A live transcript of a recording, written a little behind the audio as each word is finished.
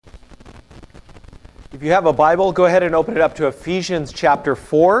If you have a Bible, go ahead and open it up to Ephesians chapter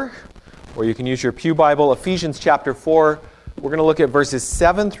 4, or you can use your pew Bible. Ephesians chapter 4, we're going to look at verses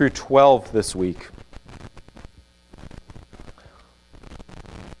 7 through 12 this week.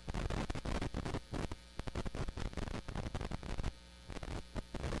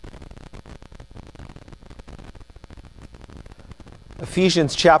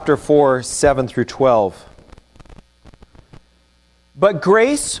 Ephesians chapter 4, 7 through 12. But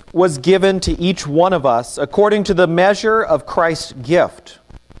grace was given to each one of us according to the measure of Christ's gift.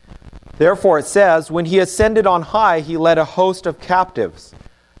 Therefore it says, when he ascended on high, he led a host of captives,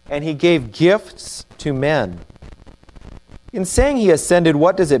 and he gave gifts to men. In saying he ascended,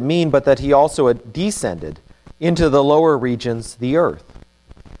 what does it mean but that he also descended into the lower regions, the earth?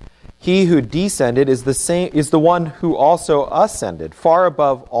 He who descended is the one who also ascended far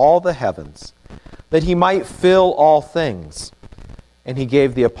above all the heavens, that he might fill all things. And he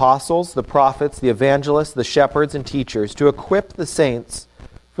gave the apostles, the prophets, the evangelists, the shepherds, and teachers to equip the saints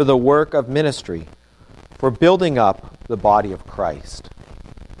for the work of ministry, for building up the body of Christ.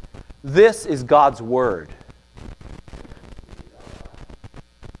 This is God's Word.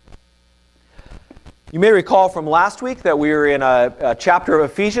 You may recall from last week that we were in a chapter of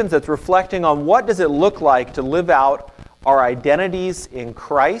Ephesians that's reflecting on what does it look like to live out our identities in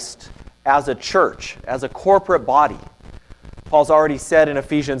Christ as a church, as a corporate body. Paul's already said in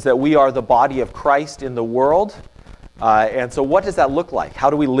Ephesians that we are the body of Christ in the world. And so what does that look like? How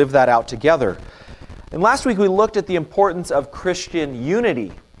do we live that out together? And last week we looked at the importance of Christian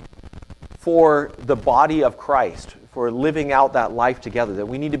unity for the body of Christ, for living out that life together, that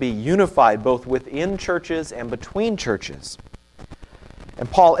we need to be unified both within churches and between churches. And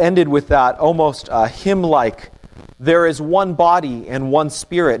Paul ended with that almost hymn-like, there is one body and one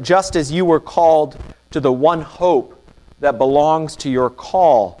spirit, just as you were called to the one hope that belongs to your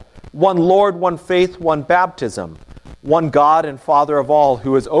call. One Lord, one faith, one baptism, one God and Father of all,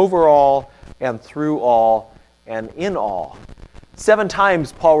 who is over all and through all and in all. 7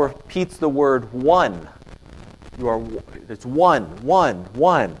 times Paul repeats the word one. It's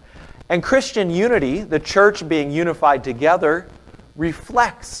one. And Christian unity, the church being unified together,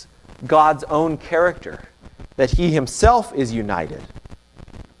 reflects God's own character, that He Himself is united.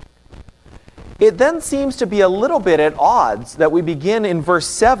 It then seems to be a little bit at odds that we begin in verse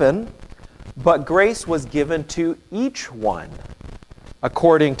 7, but grace was given to each one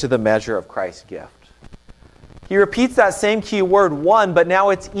according to the measure of Christ's gift. He repeats that same key word, one, but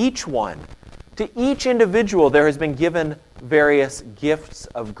now it's each one. To each individual there has been given various gifts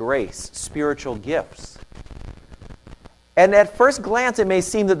of grace, spiritual gifts. And at first glance it may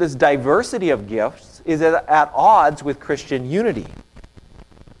seem that this diversity of gifts is at odds with Christian unity.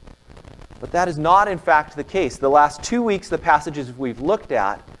 But that is not, in fact, the case. The last 2 weeks, the passages we've looked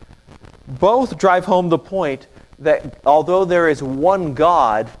at, both drive home the point that although there is one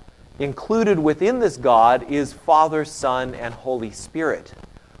God, included within this God is Father, Son, and Holy Spirit.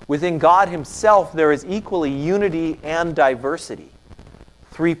 Within God Himself, there is equally unity and diversity.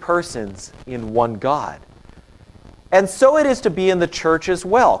 3 persons in one God. And so it is to be in the church as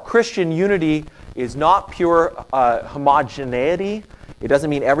well. Christian unity is not pure homogeneity. It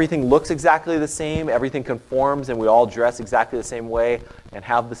doesn't mean everything looks exactly the same, everything conforms, and we all dress exactly the same way and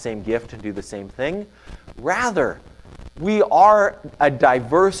have the same gift and do the same thing. Rather, we are a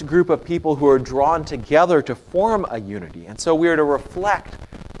diverse group of people who are drawn together to form a unity. And so we are to reflect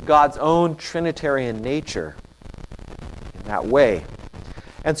God's own Trinitarian nature in that way.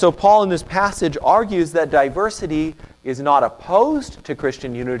 And so Paul in this passage argues that diversity is not opposed to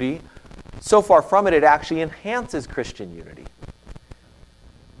Christian unity. So far from it, it actually enhances Christian unity.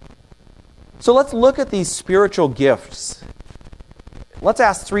 So let's look at these spiritual gifts. Let's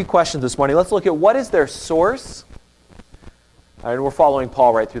ask 3 questions this morning. Let's look at what is their source. And we're following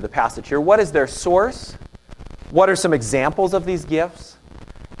Paul right through the passage here. What is their source? What are some examples of these gifts?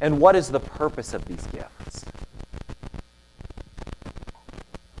 And what is the purpose of these gifts?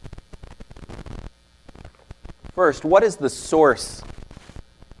 First, what is the source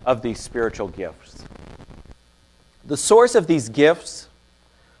of these spiritual gifts? The source of these gifts,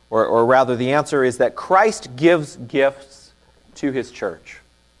 or rather the answer is that Christ gives gifts to His church.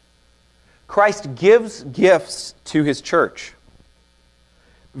 Christ gives gifts to His church.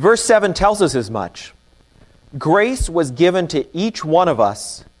 Verse 7 tells us as much. Grace was given to each one of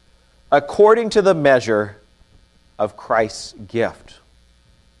us according to the measure of Christ's gift.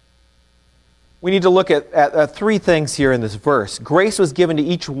 We need to look at 3 things here in this verse. Grace was given to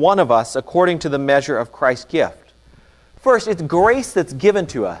each one of us according to the measure of Christ's gift. First, it's grace that's given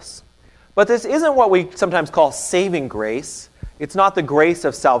to us. But this isn't what we sometimes call saving grace. It's not the grace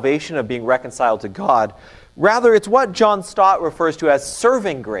of salvation, of being reconciled to God. Rather, it's what John Stott refers to as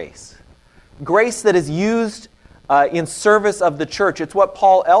serving grace. Grace that is used in service of the church. It's what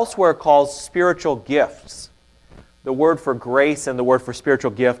Paul elsewhere calls spiritual gifts. The word for grace and the word for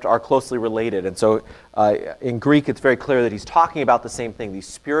spiritual gift are closely related. And so in Greek, it's very clear that he's talking about the same thing, these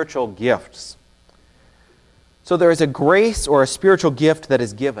spiritual gifts. So there is a grace or a spiritual gift that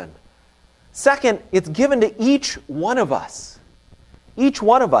is given. Second, it's given to each one of us. Each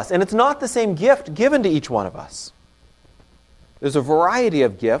one of us. And it's not the same gift given to each one of us. There's a variety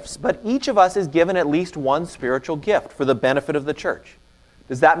of gifts, but each of us is given at least one spiritual gift for the benefit of the church.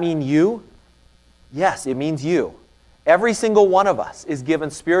 Does that mean you? Yes, it means you. Every single one of us is given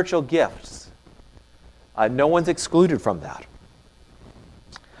spiritual gifts. No one's excluded from that.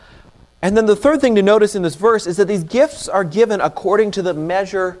 And then the third thing to notice in this verse is that these gifts are given according to the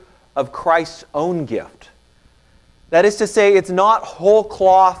measure of Christ's own gift. That is to say, it's not whole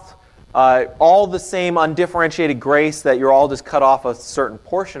cloth, all the same undifferentiated grace that you're all just cut off a certain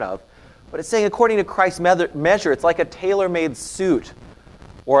portion of. But it's saying according to Christ's measure, it's like a tailor-made suit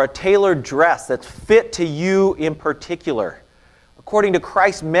or a tailored dress that's fit to you in particular. According to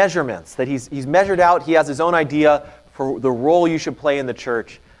Christ's measurements, that he's measured out, he has his own idea for the role you should play in the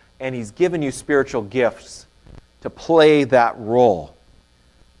church, and he's given you spiritual gifts to play that role.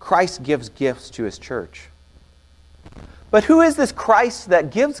 Christ gives gifts to his church. But who is this Christ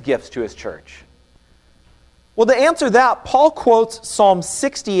that gives gifts to his church? Well, to answer that, Paul quotes Psalm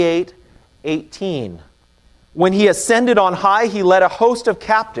 68:18. When he ascended on high, he led a host of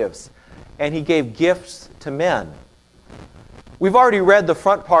captives, and he gave gifts to men. We've already read the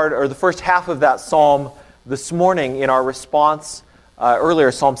front part, or the first half of that psalm this morning in our response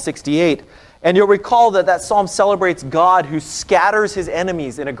earlier, Psalm 68. And you'll recall that that psalm celebrates God who scatters his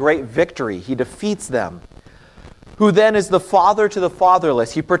enemies in a great victory. He defeats them. Who then is the father to the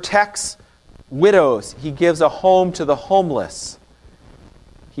fatherless. He protects widows. He gives a home to the homeless.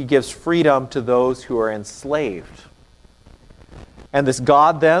 He gives freedom to those who are enslaved. And this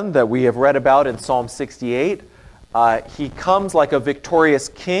God then that we have read about in Psalm 68, he comes like a victorious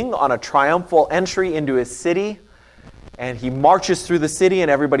king on a triumphal entry into his city. And he marches through the city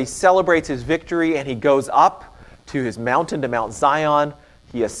and everybody celebrates his victory. And he goes up to his mountain, to Mount Zion.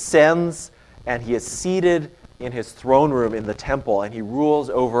 He ascends and he is seated in his throne room in the temple. And he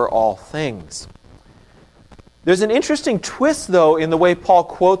rules over all things. There's an interesting twist, though, in the way Paul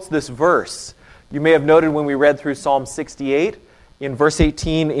quotes this verse. You may have noted when we read through Psalm 68, in verse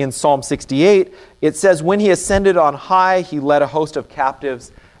 18 in Psalm 68, it says, when he ascended on high, he led a host of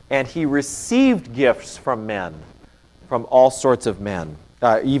captives, and he received gifts from men, from all sorts of men,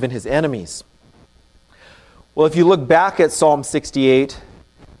 even his enemies. Well, if you look back at Psalm 68,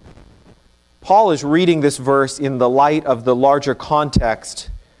 Paul is reading this verse in the light of the larger context.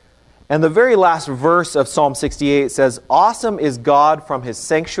 And the very last verse of Psalm 68 says, awesome is God from his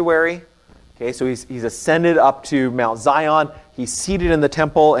sanctuary. Okay, so he's ascended up to Mount Zion. He's seated in the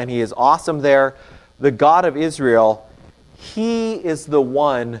temple and he is awesome there. The God of Israel, he is the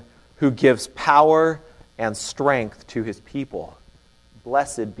one who gives power and strength to his people.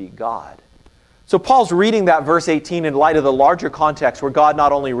 Blessed be God. So Paul's reading that verse 18 in light of the larger context where God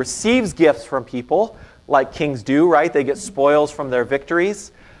not only receives gifts from people, like kings do, right? They get spoils from their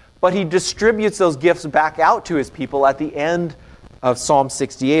victories. But he distributes those gifts back out to his people at the end of Psalm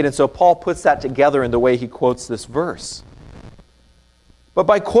 68. And so Paul puts that together in the way he quotes this verse. But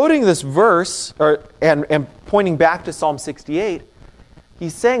by quoting this verse and pointing back to Psalm 68,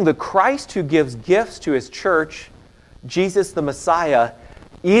 he's saying the Christ who gives gifts to his church, Jesus the Messiah,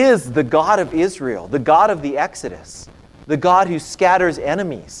 is the God of Israel, the God of the Exodus, the God who scatters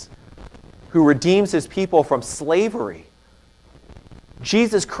enemies, who redeems his people from slavery.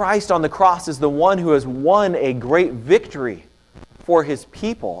 Jesus Christ on the cross is the one who has won a great victory for his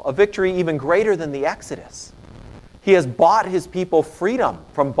people, a victory even greater than the Exodus. He has bought his people freedom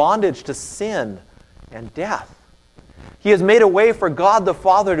from bondage to sin and death. He has made a way for God the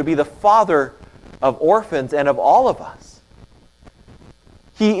Father to be the Father of orphans and of all of us.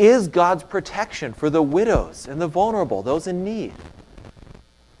 He is God's protection for the widows and the vulnerable, those in need.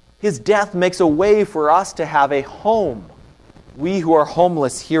 His death makes a way for us to have a home, we who are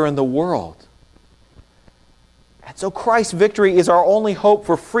homeless here in the world. And so Christ's victory is our only hope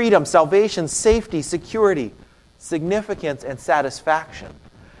for freedom, salvation, safety, security, significance, and satisfaction.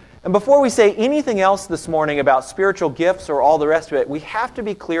 And before we say anything else this morning about spiritual gifts or all the rest of it, we have to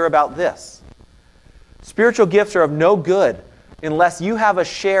be clear about this. Spiritual gifts are of no good unless you have a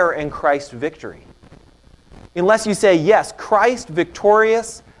share in Christ's victory. Unless you say, yes, Christ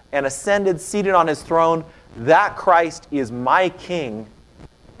victorious and ascended, seated on his throne, that Christ is my king,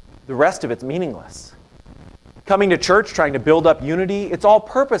 the rest of it's meaningless. Coming to church, trying to build up unity, it's all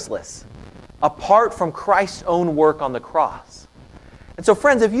purposeless, apart from Christ's own work on the cross. And so,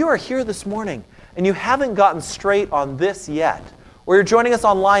 friends, if you are here this morning and you haven't gotten straight on this yet, or you're joining us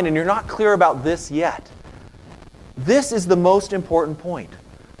online and you're not clear about this yet, this is the most important point.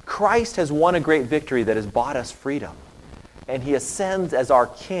 Christ has won a great victory that has bought us freedom, and He ascends as our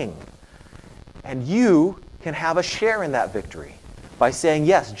King. And you can have a share in that victory by saying,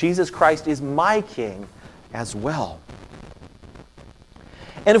 yes, Jesus Christ is my King as well.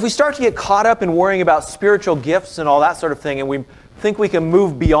 And if we start to get caught up in worrying about spiritual gifts and all that sort of thing, and we think we can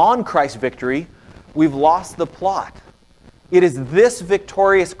move beyond Christ's victory, we've lost the plot. It is this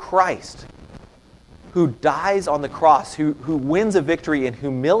victorious Christ who dies on the cross, who wins a victory in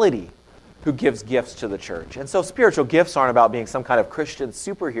humility, who gives gifts to the church. And so spiritual gifts aren't about being some kind of Christian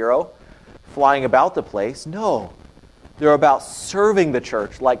superhero flying about the place. No, they're about serving the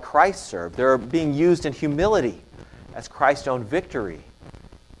church like Christ served. They're being used in humility as Christ's own victory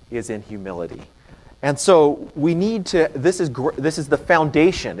is in humility. And so we need to, this is the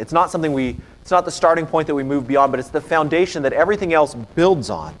foundation. It's not it's not the starting point that we move beyond, but it's the foundation that everything else builds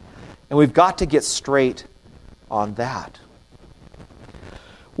on. And we've got to get straight on that.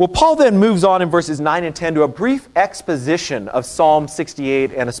 Well, Paul then moves on in verses 9 and 10 to a brief exposition of Psalm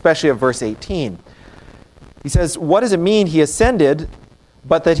 68 and especially of verse 18. He says, what does it mean he ascended,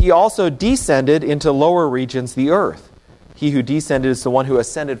 but that he also descended into lower regions, the earth? He who descended is the one who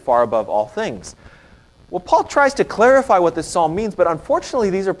ascended far above all things. Well, Paul tries to clarify what this psalm means, but unfortunately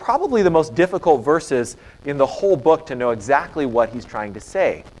these are probably the most difficult verses in the whole book to know exactly what he's trying to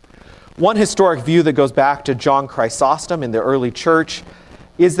say. One historic view that goes back to John Chrysostom in the early church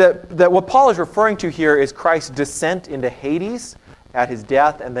is that what Paul is referring to here is Christ's descent into Hades at his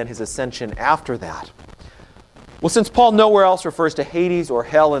death and then his ascension after that. Well, since Paul nowhere else refers to Hades or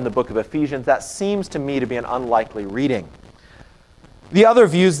hell in the book of Ephesians, that seems to me to be an unlikely reading. The other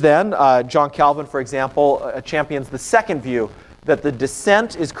views then, John Calvin, for example, champions the second view, that the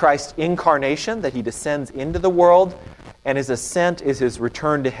descent is Christ's incarnation, that he descends into the world, and his ascent is his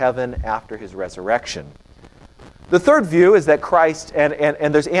return to heaven after his resurrection. The third view is that Christ,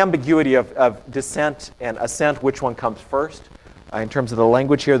 and there's ambiguity of descent and ascent, which one comes first. In terms of the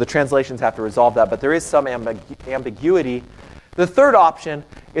language here, the translations have to resolve that, but there is some ambiguity. The third option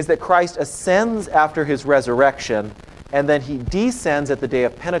is that Christ ascends after his resurrection, and then he descends at the day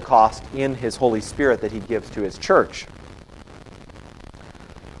of Pentecost in his Holy Spirit that he gives to his church.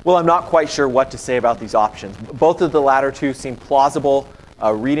 Well, I'm not quite sure what to say about these options. Both of the latter two seem plausible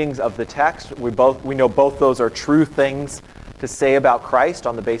readings of the text. We know both those are true things to say about Christ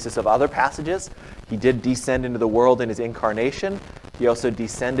on the basis of other passages. He did descend into the world in his incarnation. He also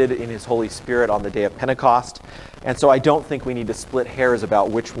descended in his Holy Spirit on the day of Pentecost. And so I don't think we need to split hairs about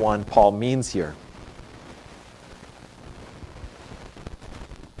which one Paul means here.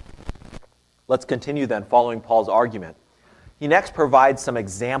 Let's continue then, following Paul's argument. He next provides some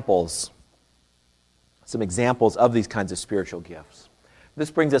examples of these kinds of spiritual gifts.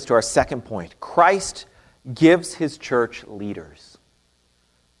 This brings us to our second point. Christ gives his church leaders.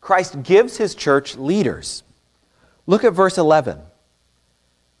 Christ gives his church leaders. Look at verse 11.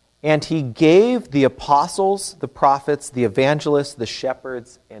 And he gave the apostles, the prophets, the evangelists, the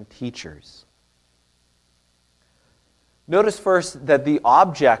shepherds, and teachers. Notice first that the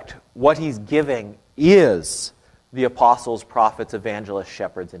object, what he's giving, is the apostles, prophets, evangelists,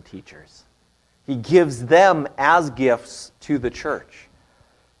 shepherds, and teachers. He gives them as gifts to the church.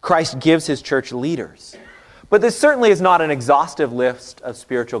 Christ gives his church leaders. But this certainly is not an exhaustive list of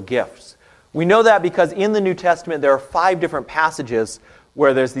spiritual gifts. We know that because in the New Testament there are 5 different passages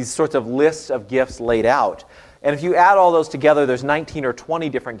where there's these sorts of lists of gifts laid out. And if you add all those together, there's 19 or 20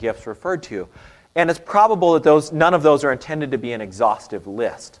 different gifts referred to. And it's probable that none of those are intended to be an exhaustive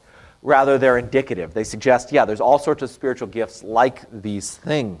list. Rather, they're indicative. They suggest, there's all sorts of spiritual gifts like these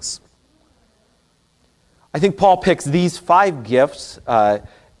things. I think Paul picks these 5 gifts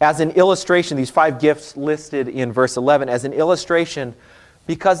as an illustration, these 5 gifts listed in verse 11, as an illustration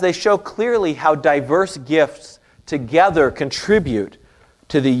because they show clearly how diverse gifts together contribute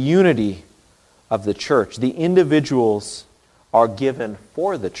to the unity of the church. The individuals are given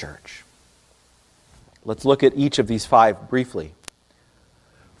for the church. Let's look at each of these 5 briefly.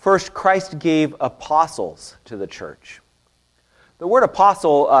 First, Christ gave apostles to the church. The word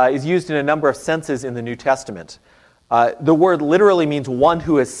apostle is used in a number of senses in the New Testament. The word literally means one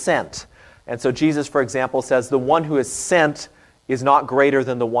who is sent. And so Jesus, for example, says the one who is sent is not greater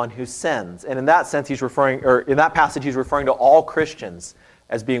than the one who sends. And in that sense, in that passage, he's referring to all Christians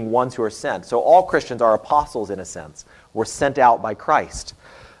as being ones who are sent. So all Christians are apostles in a sense. We're sent out by Christ.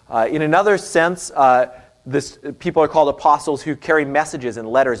 In another sense, people are called apostles who carry messages and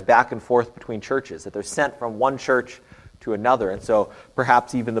letters back and forth between churches, that they're sent from one church to another. And so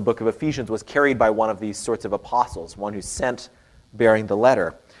perhaps even the book of Ephesians was carried by one of these sorts of apostles, one who's sent bearing the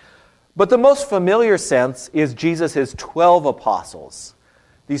letter. But the most familiar sense is Jesus' 12 apostles.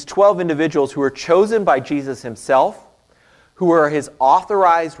 These 12 individuals who were chosen by Jesus himself, who were his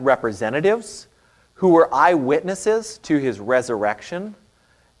authorized representatives, who were eyewitnesses to his resurrection,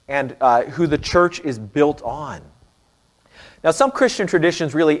 and who the church is built on. Now, some Christian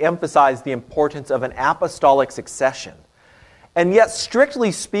traditions really emphasize the importance of an apostolic succession. And yet,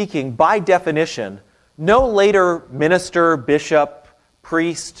 strictly speaking, by definition, no later minister, bishop,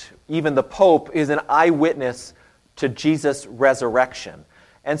 priest, even the Pope, is an eyewitness to Jesus' resurrection.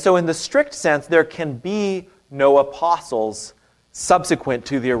 And so in the strict sense, there can be no apostles subsequent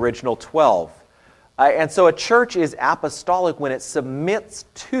to the original 12. And so a church is apostolic when it submits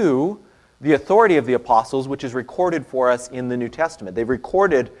to the authority of the apostles, which is recorded for us in the New Testament. They've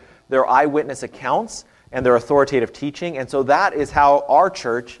recorded their eyewitness accounts and their authoritative teaching, and so that is how our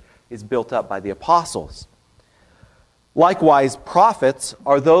church is built up by the apostles. Likewise, prophets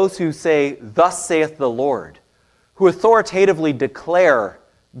are those who say, "Thus saith the Lord," who authoritatively declare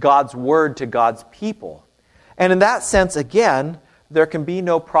God's word to God's people. And in that sense, again, there can be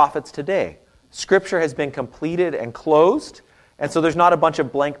no prophets today. Scripture has been completed and closed, and so there's not a bunch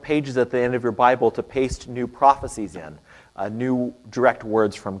of blank pages at the end of your Bible to paste new prophecies in, new direct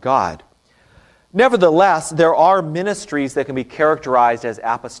words from God. Nevertheless, there are ministries that can be characterized as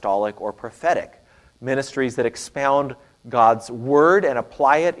apostolic or prophetic, ministries that expound God's word and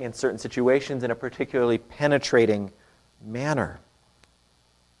apply it in certain situations in a particularly penetrating manner.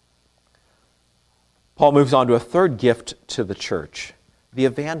 Paul moves on to a third gift to the church, the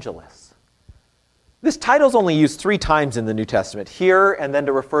evangelist. This title is only used 3 times in the New Testament, here and then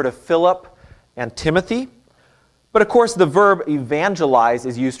to refer to Philip and Timothy. But of course, the verb evangelize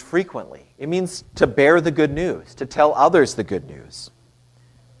is used frequently. It means to bear the good news, to tell others the good news.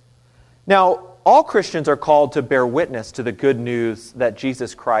 Now, all Christians are called to bear witness to the good news that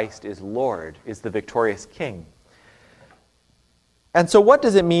Jesus Christ is Lord, is the victorious King. And so what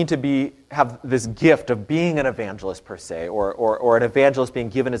does it mean to have this gift of being an evangelist per se, or an evangelist being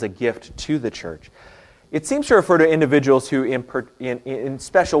given as a gift to the church? It seems to refer to individuals who in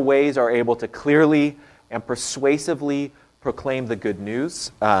special ways are able to clearly and persuasively proclaim the good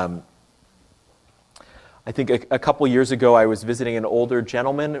news. I think a couple years ago I was visiting an older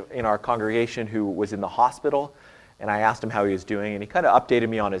gentleman in our congregation who was in the hospital, and I asked him how he was doing, and he kind of updated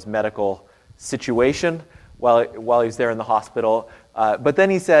me on his medical situation while he was there in the hospital. But then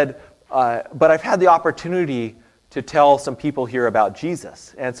he said, but I've had the opportunity to tell some people here about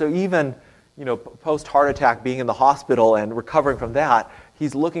Jesus. And so even, post-heart attack, being in the hospital and recovering from that,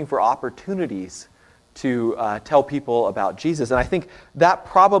 he's looking for opportunities to tell people about Jesus. And I think that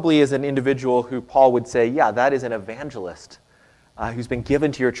probably is an individual who Paul would say, yeah, that is an evangelist who's been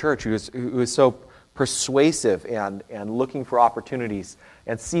given to your church, who is so persuasive and looking for opportunities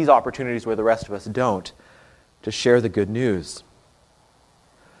and sees opportunities where the rest of us don't, to share the good news.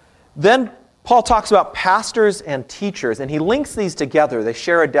 Then Paul talks about pastors and teachers, and he links these together. They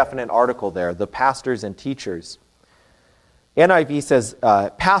share a definite article there, the pastors and teachers. NIV says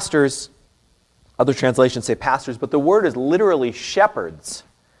pastors, other translations say pastors, but the word is literally shepherds.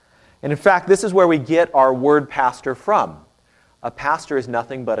 And in fact, this is where we get our word pastor from. A pastor is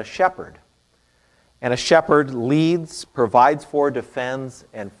nothing but a shepherd. And a shepherd leads, provides for, defends,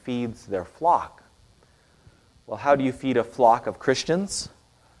 and feeds their flock. Well, how do you feed a flock of Christians?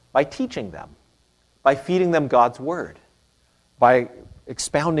 By teaching them, by feeding them God's word, by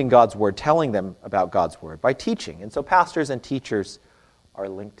expounding God's word, telling them about God's word, by teaching. And so pastors and teachers are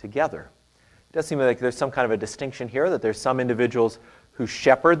linked together. It does seem like there's some kind of a distinction here, that there's some individuals who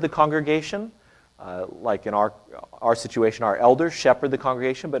shepherd the congregation, like in our situation, our elders shepherd the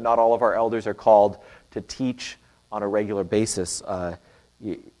congregation, but not all of our elders are called to teach on a regular basis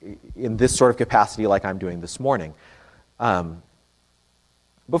in this sort of capacity like I'm doing this morning.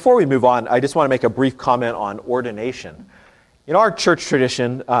 Before we move on, I just want to make a brief comment on ordination. In our church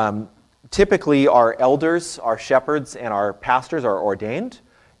tradition, typically our elders, our shepherds, and our pastors are ordained,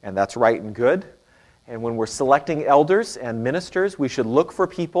 and that's right and good. And when we're selecting elders and ministers, we should look for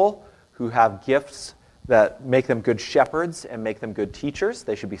people who have gifts that make them good shepherds and make them good teachers.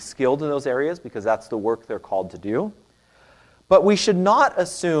 They should be skilled in those areas because that's the work they're called to do. But we should not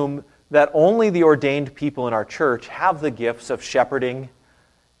assume that only the ordained people in our church have the gifts of shepherding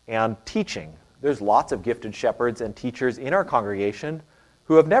and teaching. There's lots of gifted shepherds and teachers in our congregation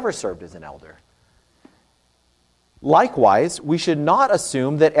who have never served as an elder. Likewise, we should not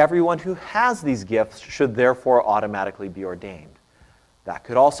assume that everyone who has these gifts should therefore automatically be ordained. That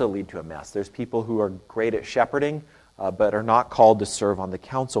could also lead to a mess. There's people who are great at shepherding, but are not called to serve on the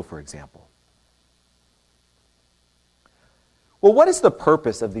council, for example. Well, what is the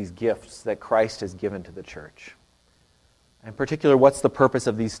purpose of these gifts that Christ has given to the church? In particular, what's the purpose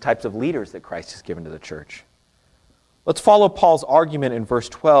of these types of leaders that Christ has given to the church? Let's follow Paul's argument in verse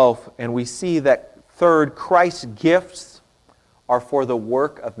 12, and we see that, third, Christ's gifts are for the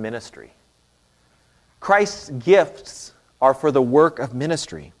work of ministry. Christ's gifts are for the work of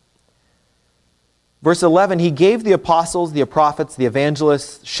ministry. Verse 11, he gave the apostles, the prophets, the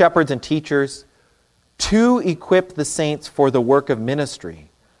evangelists, shepherds, and teachers to equip the saints for the work of ministry,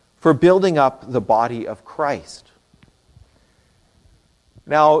 for building up the body of Christ.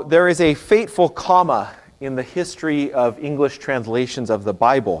 Now, there is a fateful comma in the history of English translations of the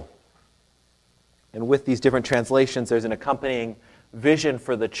Bible. And with these different translations, there's an accompanying vision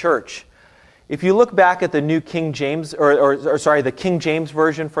for the church. If you look back at the New King James, the King James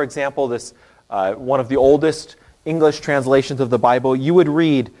Version, for example, this one of the oldest English translations of the Bible, you would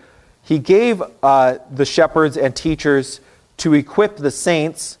read, he gave the shepherds and teachers to equip the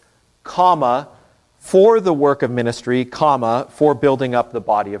saints, comma, for the work of ministry, comma, for building up the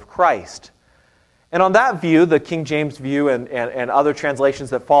body of Christ. And on that view, the King James view and other translations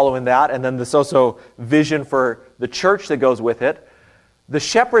that follow in that, and then this also vision for the church that goes with it, the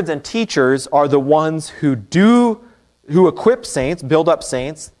shepherds and teachers are the ones who equip saints, build up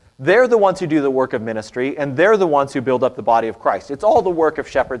saints. They're the ones who do the work of ministry, and they're the ones who build up the body of Christ. It's all the work of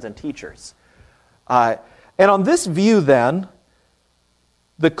shepherds and teachers. And on this view, then,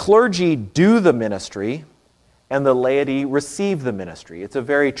 the clergy do the ministry, and the laity receive the ministry. It's a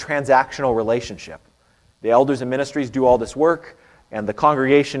very transactional relationship. The elders and ministries do all this work, and the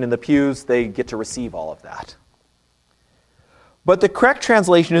congregation in the pews, they get to receive all of that. But the correct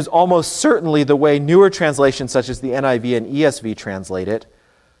translation is almost certainly the way newer translations such as the NIV and ESV translate it.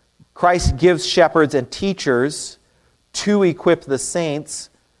 Christ gives shepherds and teachers to equip the saints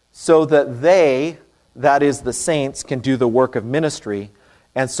so that they, that is the saints, can do the work of ministry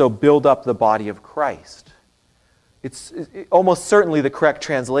and so build up the body of Christ. It's almost certainly the correct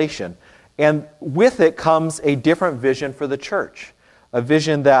translation. And with it comes a different vision for the church, a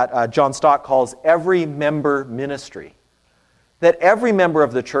vision that John Stott calls every member ministry. That every member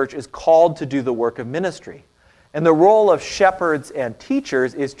of the church is called to do the work of ministry. And the role of shepherds and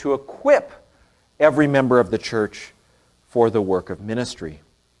teachers is to equip every member of the church for the work of ministry.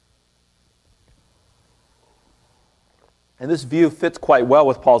 And this view fits quite well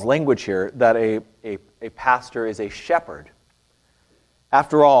with Paul's language here, that a pastor is a shepherd.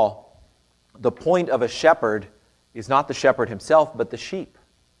 After all, the point of a shepherd is not the shepherd himself, but the sheep.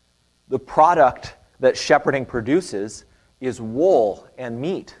 The product that shepherding produces is wool and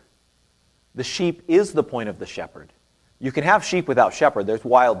meat. The sheep is the point of the shepherd. You can have sheep without shepherd. There's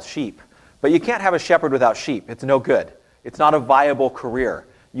wild sheep. But you can't have a shepherd without sheep. It's no good. It's not a viable career.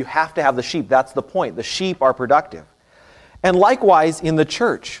 You have to have the sheep. That's the point. The sheep are productive. And likewise in the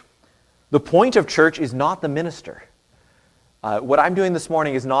church. The point of church is not the minister. What I'm doing this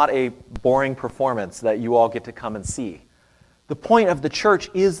morning is not a boring performance that you all get to come and see. The point of the church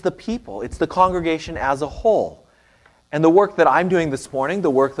is the people. It's the congregation as a whole. And the work that I'm doing this morning,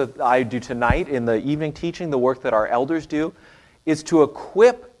 the work that I do tonight in the evening teaching, the work that our elders do, is to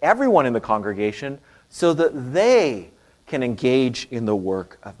equip everyone in the congregation so that they can engage in the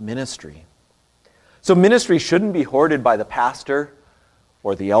work of ministry. So ministry shouldn't be hoarded by the pastor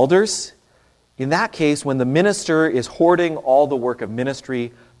or the elders. In that case, when the minister is hoarding all the work of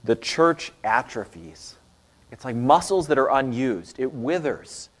ministry, the church atrophies. It's like muscles that are unused. It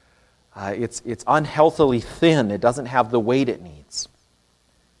withers. It's unhealthily thin. It doesn't have the weight it needs.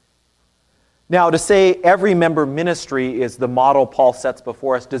 Now, to say every member ministry is the model Paul sets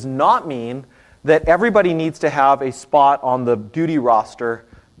before us does not mean that everybody needs to have a spot on the duty roster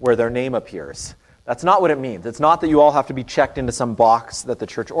where their name appears. That's not what it means. It's not that you all have to be checked into some box that the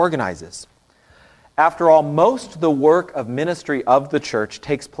church organizes. After all, most of the work of ministry of the church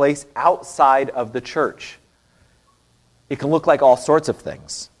takes place outside of the church. It can look like all sorts of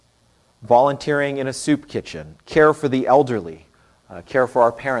things. Volunteering in a soup kitchen, care for the elderly, care for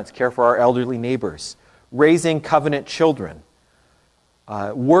our parents, care for our elderly neighbors, raising covenant children,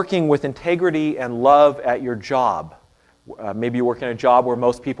 working with integrity and love at your job. Maybe you work in a job where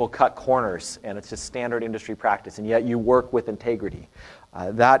most people cut corners and it's just standard industry practice, and yet you work with integrity.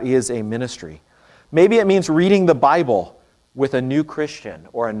 That is a ministry. Maybe it means reading the Bible with a new Christian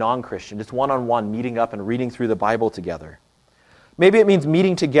or a non-Christian, just one-on-one, meeting up and reading through the Bible together. Maybe it means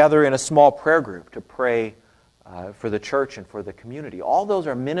meeting together in a small prayer group to pray for the church and for the community. All those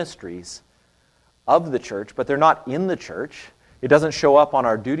are ministries of the church, but they're not in the church. It doesn't show up on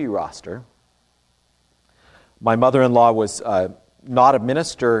our duty roster. My mother-in-law was not a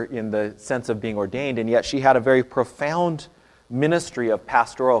minister in the sense of being ordained, and yet she had a very profound ministry of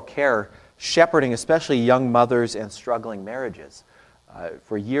pastoral care, shepherding especially young mothers and struggling marriages.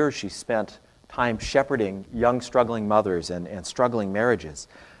 For years she spent time shepherding young struggling mothers and struggling marriages.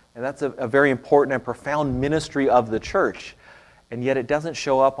 And that's a very important and profound ministry of the church. And yet it doesn't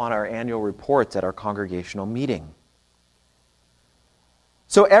show up on our annual reports at our congregational meeting.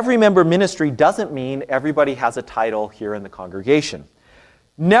 So every member ministry doesn't mean everybody has a title here in the congregation.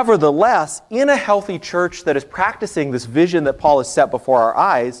 Nevertheless, in a healthy church that is practicing this vision that Paul has set before our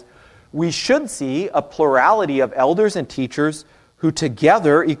eyes, we should see a plurality of elders and teachers who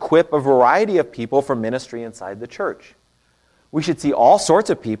together equip a variety of people for ministry inside the church. We should see all sorts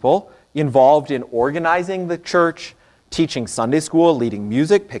of people involved in organizing the church, teaching Sunday school, leading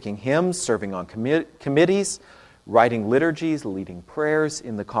music, picking hymns, serving on committees, writing liturgies, leading prayers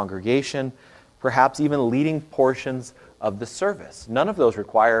in the congregation, perhaps even leading portions of the service. None of those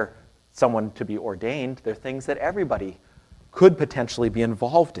require someone to be ordained. They're things that everybody could potentially be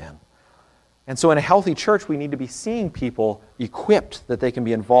involved in. And so in a healthy church, we need to be seeing people equipped that they can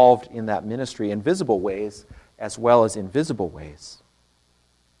be involved in that ministry in visible ways as well as invisible ways.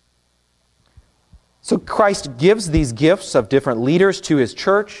 So Christ gives these gifts of different leaders to his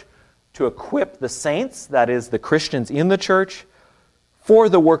church to equip the saints, that is, the Christians in the church, for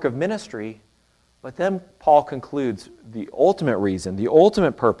the work of ministry. But then Paul concludes the ultimate reason, the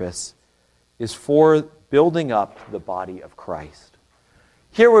ultimate purpose, is for building up the body of Christ.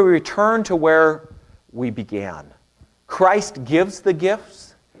 Here we return to where we began. Christ gives the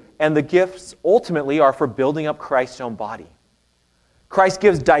gifts, and the gifts ultimately are for building up Christ's own body. Christ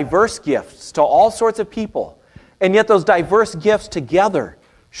gives diverse gifts to all sorts of people, and yet those diverse gifts together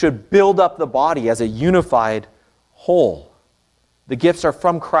should build up the body as a unified whole. The gifts are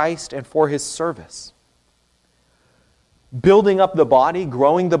from Christ and for his service. Building up the body,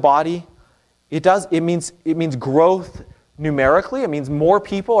 growing the body, it means growth numerically. It means more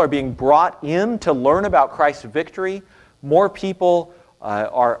people are being brought in to learn about Christ's victory. More people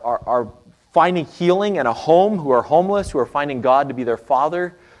are finding healing and a home, who are homeless, who are finding God to be their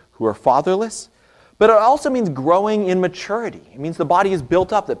father, who are fatherless. But it also means growing in maturity. It means the body is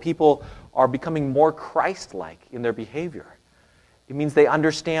built up, that people are becoming more Christ-like in their behavior. It means they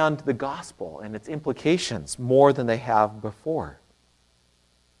understand the gospel and its implications more than they have before.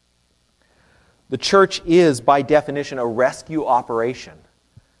 The church is, by definition, a rescue operation.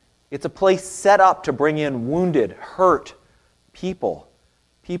 It's a place set up to bring in wounded, hurt people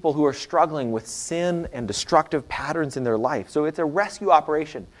who are struggling with sin and destructive patterns in their life. So it's a rescue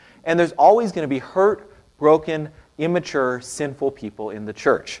operation. And there's always going to be hurt, broken, immature, sinful people in the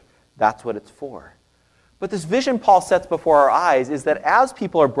church. That's what it's for. But this vision Paul sets before our eyes is that as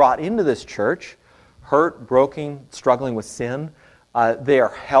people are brought into this church, hurt, broken, struggling with sin, they are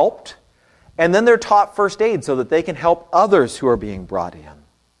helped, and then they're taught first aid so that they can help others who are being brought in.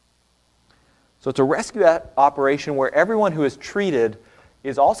 So it's a rescue operation where everyone who is treated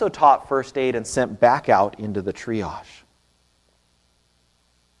is also taught first aid and sent back out into the triage.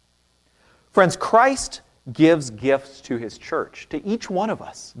 Friends, Christ gives gifts to his church, to each one of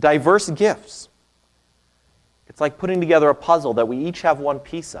us, diverse gifts. It's like putting together a puzzle that we each have one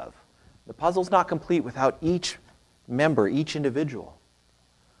piece of. The puzzle's not complete without each member, each individual.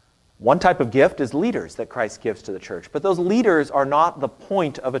 One type of gift is leaders that Christ gives to the church, but those leaders are not the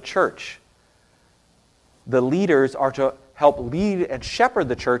point of a church. The leaders are to help lead and shepherd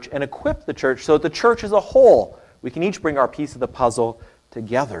the church and equip the church so that the church as a whole, we can each bring our piece of the puzzle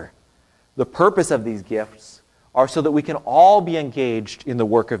together. The purpose of these gifts are so that we can all be engaged in the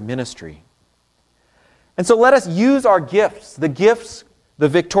work of ministry. And so let us use our gifts the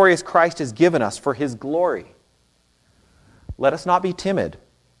victorious Christ has given us for his glory. Let us not be timid.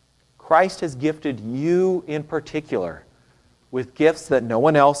 Christ has gifted you in particular with gifts that no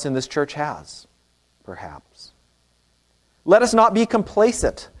one else in this church has, perhaps. Let us not be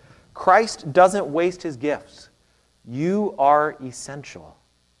complacent. Christ doesn't waste his gifts. You are essential.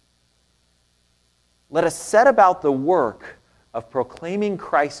 Let us set about the work of proclaiming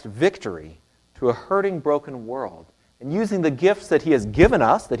Christ's victory to a hurting, broken world, and using the gifts that he has given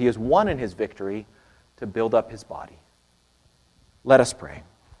us, that he has won in his victory, to build up his body. Let us pray.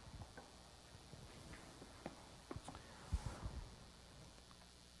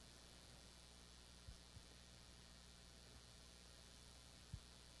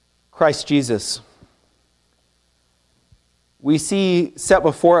 Christ Jesus, We see set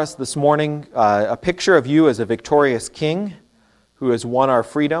before us this morning a picture of you as a victorious king who has won our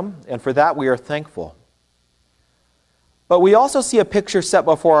freedom, and for that we are thankful. But we also see a picture set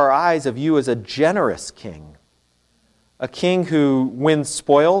before our eyes of you as a generous king, a king who wins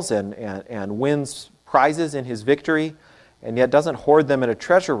spoils and wins prizes in his victory, and yet doesn't hoard them in a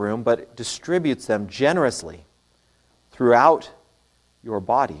treasure room, but distributes them generously throughout your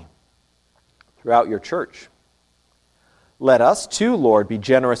body, throughout your church. Let us too, Lord, be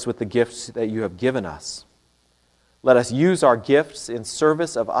generous with the gifts that you have given us. Let us use our gifts in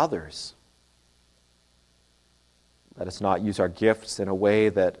service of others. Let us not use our gifts in a way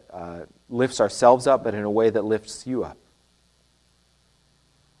that lifts ourselves up, but in a way that lifts you up.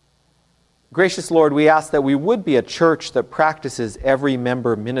 Gracious Lord, we ask that we would be a church that practices every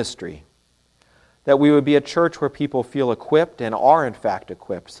member ministry, that we would be a church where people feel equipped and are in fact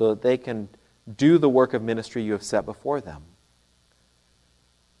equipped so that they can do the work of ministry you have set before them.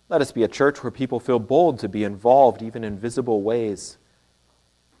 Let us be a church where people feel bold to be involved even in visible ways,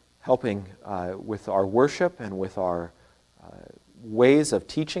 helping with our worship and with our ways of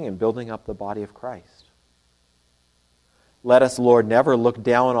teaching and building up the body of Christ. Let us, Lord, never look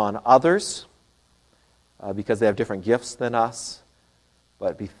down on others because they have different gifts than us,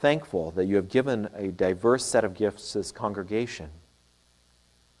 but be thankful that you have given a diverse set of gifts to this congregation.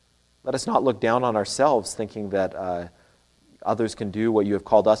 Let us not look down on ourselves thinking that others can do what you have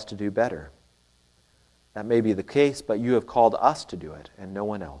called us to do better. That may be the case, but you have called us to do it and no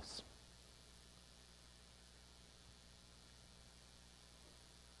one else.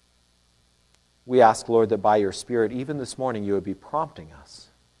 We ask, Lord, that by your Spirit, even this morning, you would be prompting us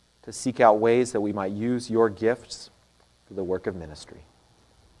to seek out ways that we might use your gifts for the work of ministry.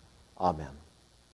 Amen.